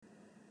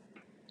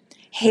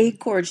Hey,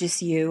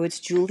 gorgeous you, it's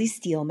Julie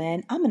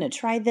Steelman. I'm going to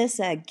try this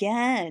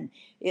again.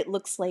 It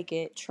looks like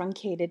it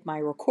truncated my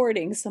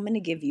recording, so I'm going to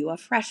give you a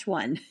fresh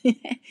one.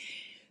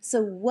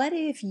 So, what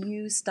if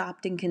you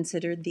stopped and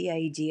considered the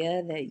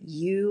idea that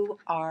you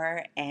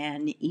are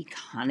an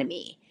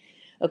economy?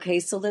 Okay,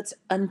 so let's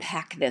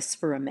unpack this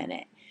for a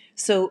minute.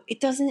 So, it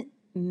doesn't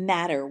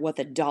matter what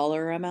the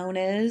dollar amount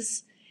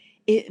is,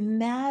 it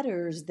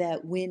matters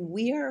that when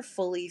we are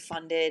fully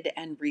funded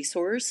and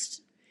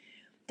resourced,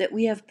 that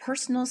we have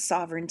personal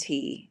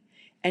sovereignty.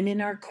 And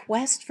in our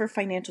quest for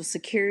financial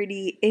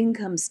security,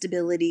 income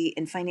stability,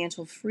 and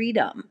financial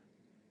freedom,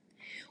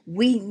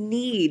 we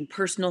need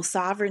personal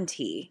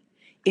sovereignty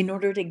in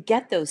order to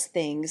get those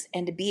things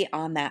and to be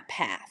on that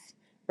path,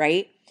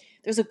 right?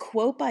 There's a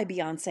quote by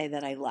Beyonce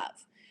that I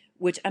love,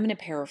 which I'm going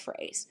to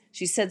paraphrase.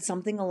 She said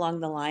something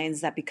along the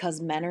lines that because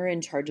men are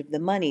in charge of the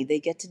money, they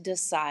get to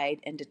decide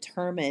and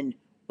determine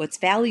what's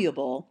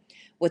valuable,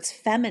 what's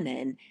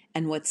feminine,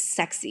 and what's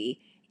sexy.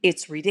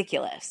 It's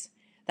ridiculous.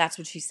 That's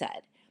what she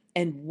said.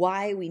 And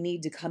why we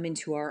need to come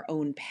into our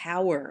own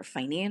power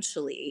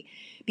financially,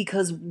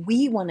 because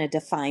we want to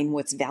define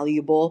what's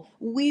valuable,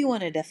 we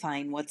want to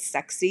define what's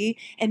sexy,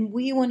 and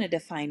we want to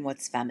define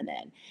what's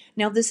feminine.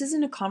 Now, this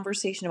isn't a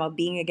conversation about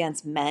being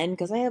against men,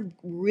 because I have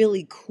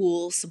really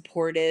cool,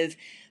 supportive,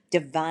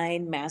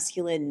 divine,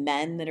 masculine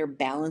men that are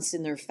balanced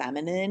in their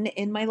feminine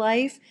in my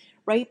life,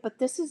 right? But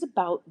this is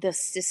about the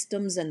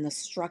systems and the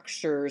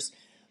structures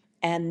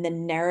and the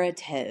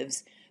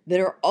narratives that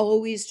are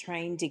always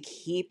trying to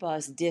keep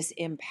us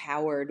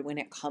disempowered when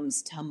it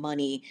comes to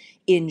money,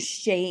 in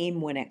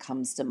shame when it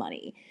comes to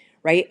money,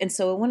 right? And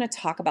so I want to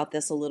talk about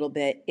this a little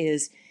bit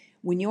is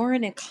when you're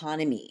an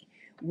economy,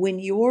 when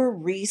you're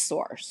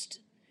resourced,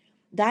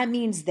 that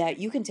means that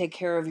you can take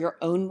care of your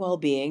own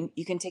well-being,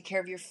 you can take care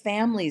of your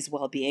family's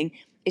well-being.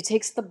 It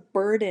takes the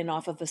burden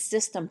off of a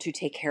system to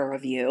take care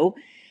of you,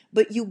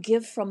 but you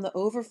give from the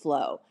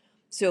overflow.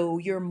 So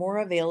you're more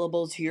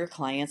available to your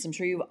clients. I'm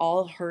sure you've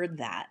all heard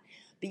that.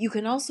 But you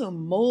can also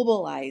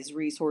mobilize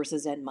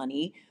resources and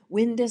money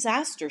when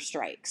disaster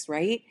strikes,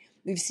 right?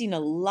 We've seen a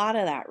lot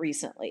of that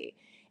recently.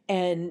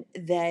 And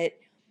that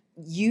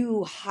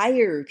you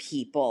hire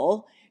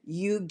people,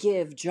 you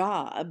give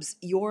jobs,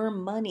 your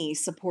money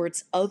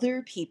supports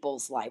other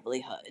people's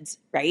livelihoods,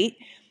 right?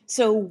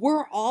 So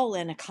we're all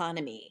an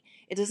economy.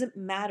 It doesn't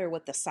matter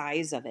what the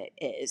size of it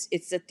is.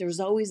 It's that there's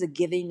always a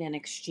giving and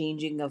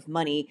exchanging of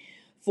money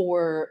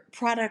for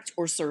product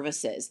or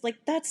services.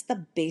 Like that's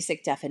the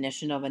basic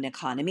definition of an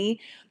economy,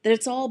 that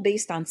it's all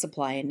based on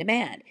supply and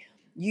demand.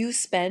 You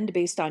spend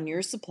based on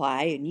your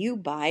supply and you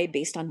buy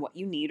based on what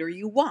you need or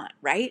you want,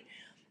 right?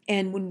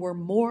 And when we're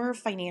more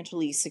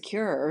financially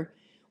secure,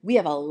 we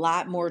have a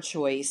lot more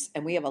choice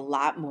and we have a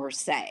lot more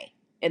say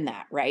in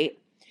that, right?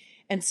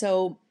 And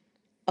so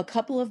a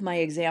couple of my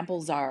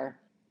examples are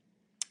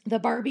the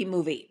Barbie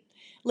movie.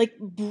 Like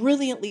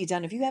brilliantly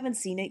done. If you haven't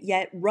seen it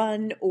yet,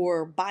 run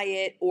or buy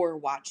it or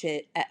watch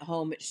it at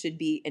home. It should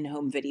be in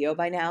home video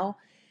by now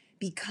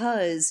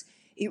because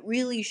it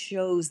really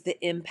shows the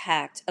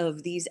impact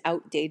of these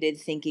outdated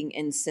thinking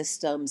and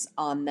systems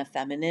on the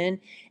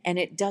feminine. And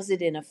it does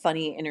it in a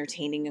funny,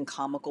 entertaining, and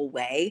comical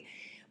way.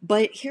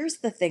 But here's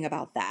the thing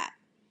about that.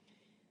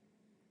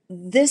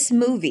 This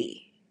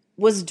movie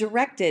was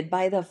directed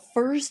by the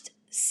first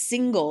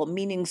single,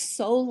 meaning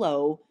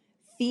solo,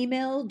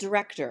 female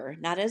director,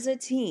 not as a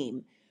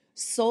team,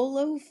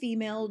 solo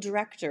female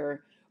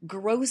director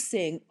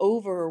grossing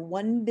over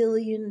 $1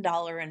 billion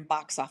in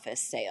box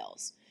office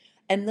sales.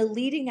 And the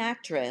leading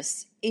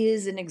actress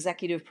is an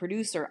executive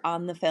producer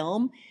on the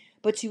film,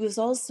 but she was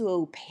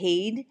also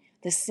paid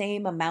the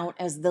same amount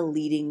as the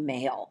leading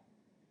male.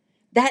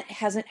 That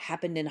hasn't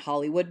happened in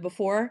Hollywood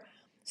before.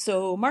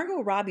 So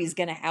Margot Robbie's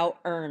going to out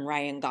earn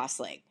Ryan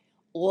Gosling.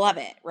 Love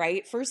it,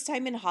 right? First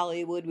time in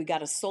Hollywood, we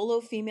got a solo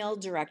female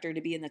director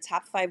to be in the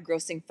top 5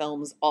 grossing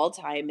films all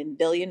time in $1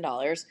 billion.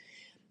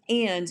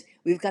 And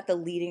we've got the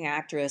leading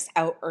actress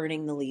out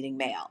earning the leading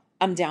male.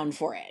 I'm down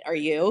for it. Are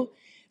you?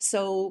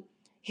 So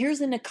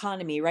here's an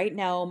economy. Right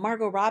now,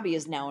 Margot Robbie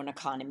is now an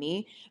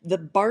economy. The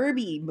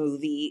Barbie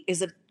movie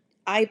is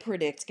I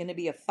predict, going to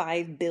be a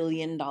 $5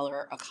 billion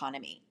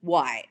economy.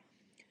 Why?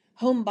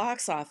 Home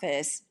box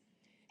office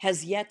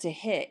has yet to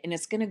hit, and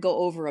it's going to go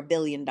over $1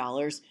 billion.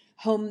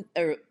 Home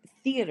or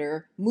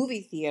theater,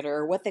 movie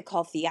theater, what they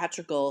call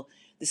theatrical,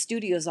 the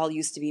studios all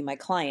used to be my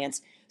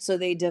clients. So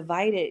they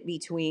divide it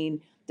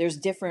between, there's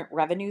different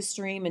revenue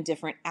stream and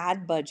different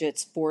ad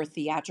budgets for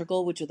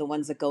theatrical, which are the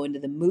ones that go into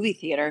the movie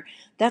theater.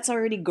 That's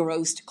already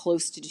grossed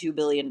close to $2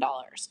 billion.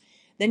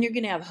 Then you're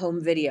going to have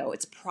home video.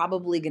 It's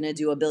probably going to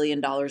do $1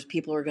 billion.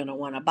 People are going to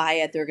want to buy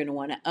it. They're going to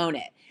want to own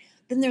it.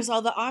 Then there's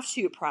all the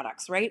offshoot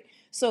products, right?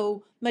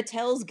 So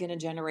Mattel's going to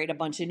generate a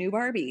bunch of new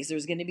Barbies.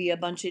 There's going to be a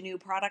bunch of new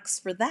products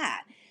for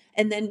that.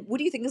 And then what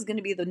do you think is going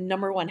to be the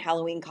number one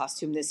Halloween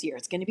costume this year?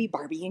 It's going to be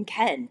Barbie and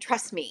Ken.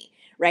 Trust me,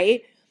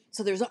 right?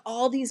 So there's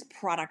all these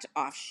product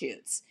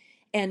offshoots.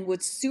 And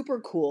what's super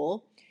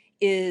cool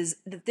is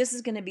that this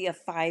is going to be a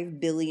 $5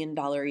 billion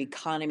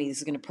economy. This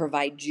is going to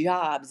provide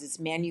jobs. It's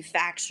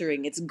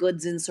manufacturing. It's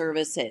goods and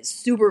services.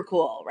 Super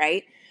cool,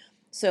 right?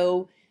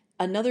 So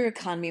another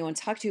economy I want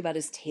to talk to you about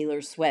is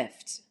Taylor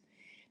Swift.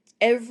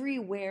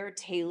 Everywhere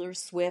Taylor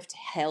Swift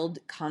held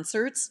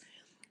concerts,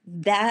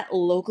 that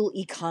local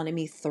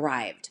economy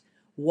thrived.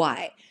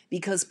 Why?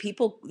 Because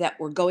people that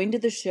were going to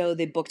the show,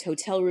 they booked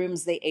hotel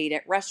rooms, they ate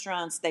at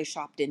restaurants, they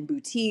shopped in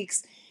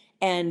boutiques,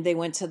 and they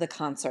went to the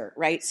concert,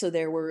 right? So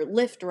there were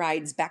Lyft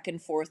rides back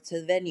and forth to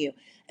the venue.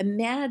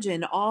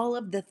 Imagine all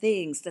of the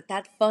things that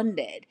that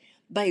funded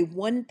by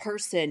one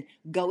person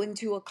going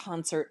to a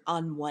concert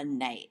on one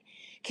night.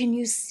 Can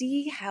you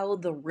see how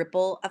the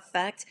ripple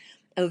effect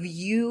of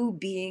you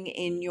being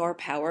in your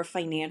power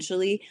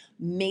financially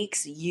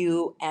makes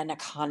you an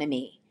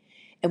economy?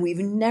 And we've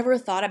never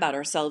thought about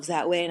ourselves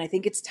that way. And I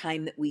think it's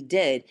time that we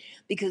did,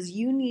 because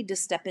you need to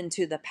step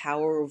into the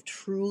power of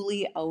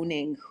truly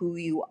owning who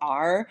you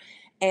are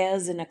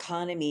as an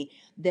economy,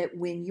 that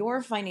when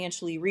you're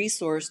financially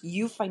resourced,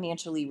 you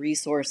financially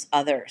resource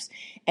others.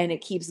 And it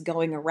keeps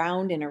going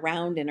around and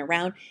around and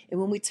around. And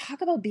when we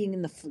talk about being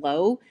in the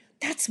flow,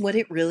 that's what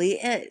it really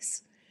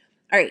is.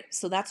 All right,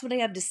 so that's what I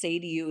have to say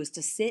to you, is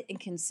to sit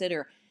and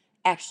consider,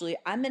 actually,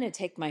 I'm going to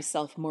take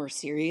myself more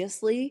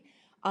seriously.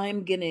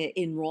 I'm going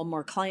to enroll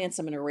more clients.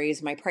 I'm going to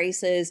raise my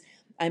prices.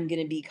 I'm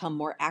going to become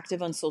more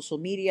active on social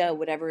media,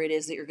 whatever it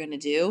is that you're going to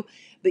do.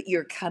 But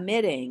you're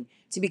committing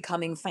to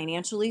becoming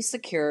financially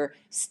secure,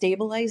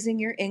 stabilizing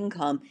your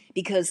income,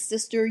 because,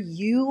 sister,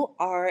 you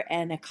are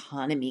an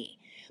economy.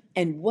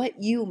 And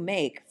what you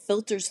make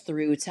filters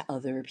through to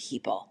other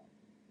people.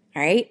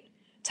 All right,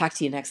 talk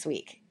to you next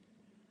week.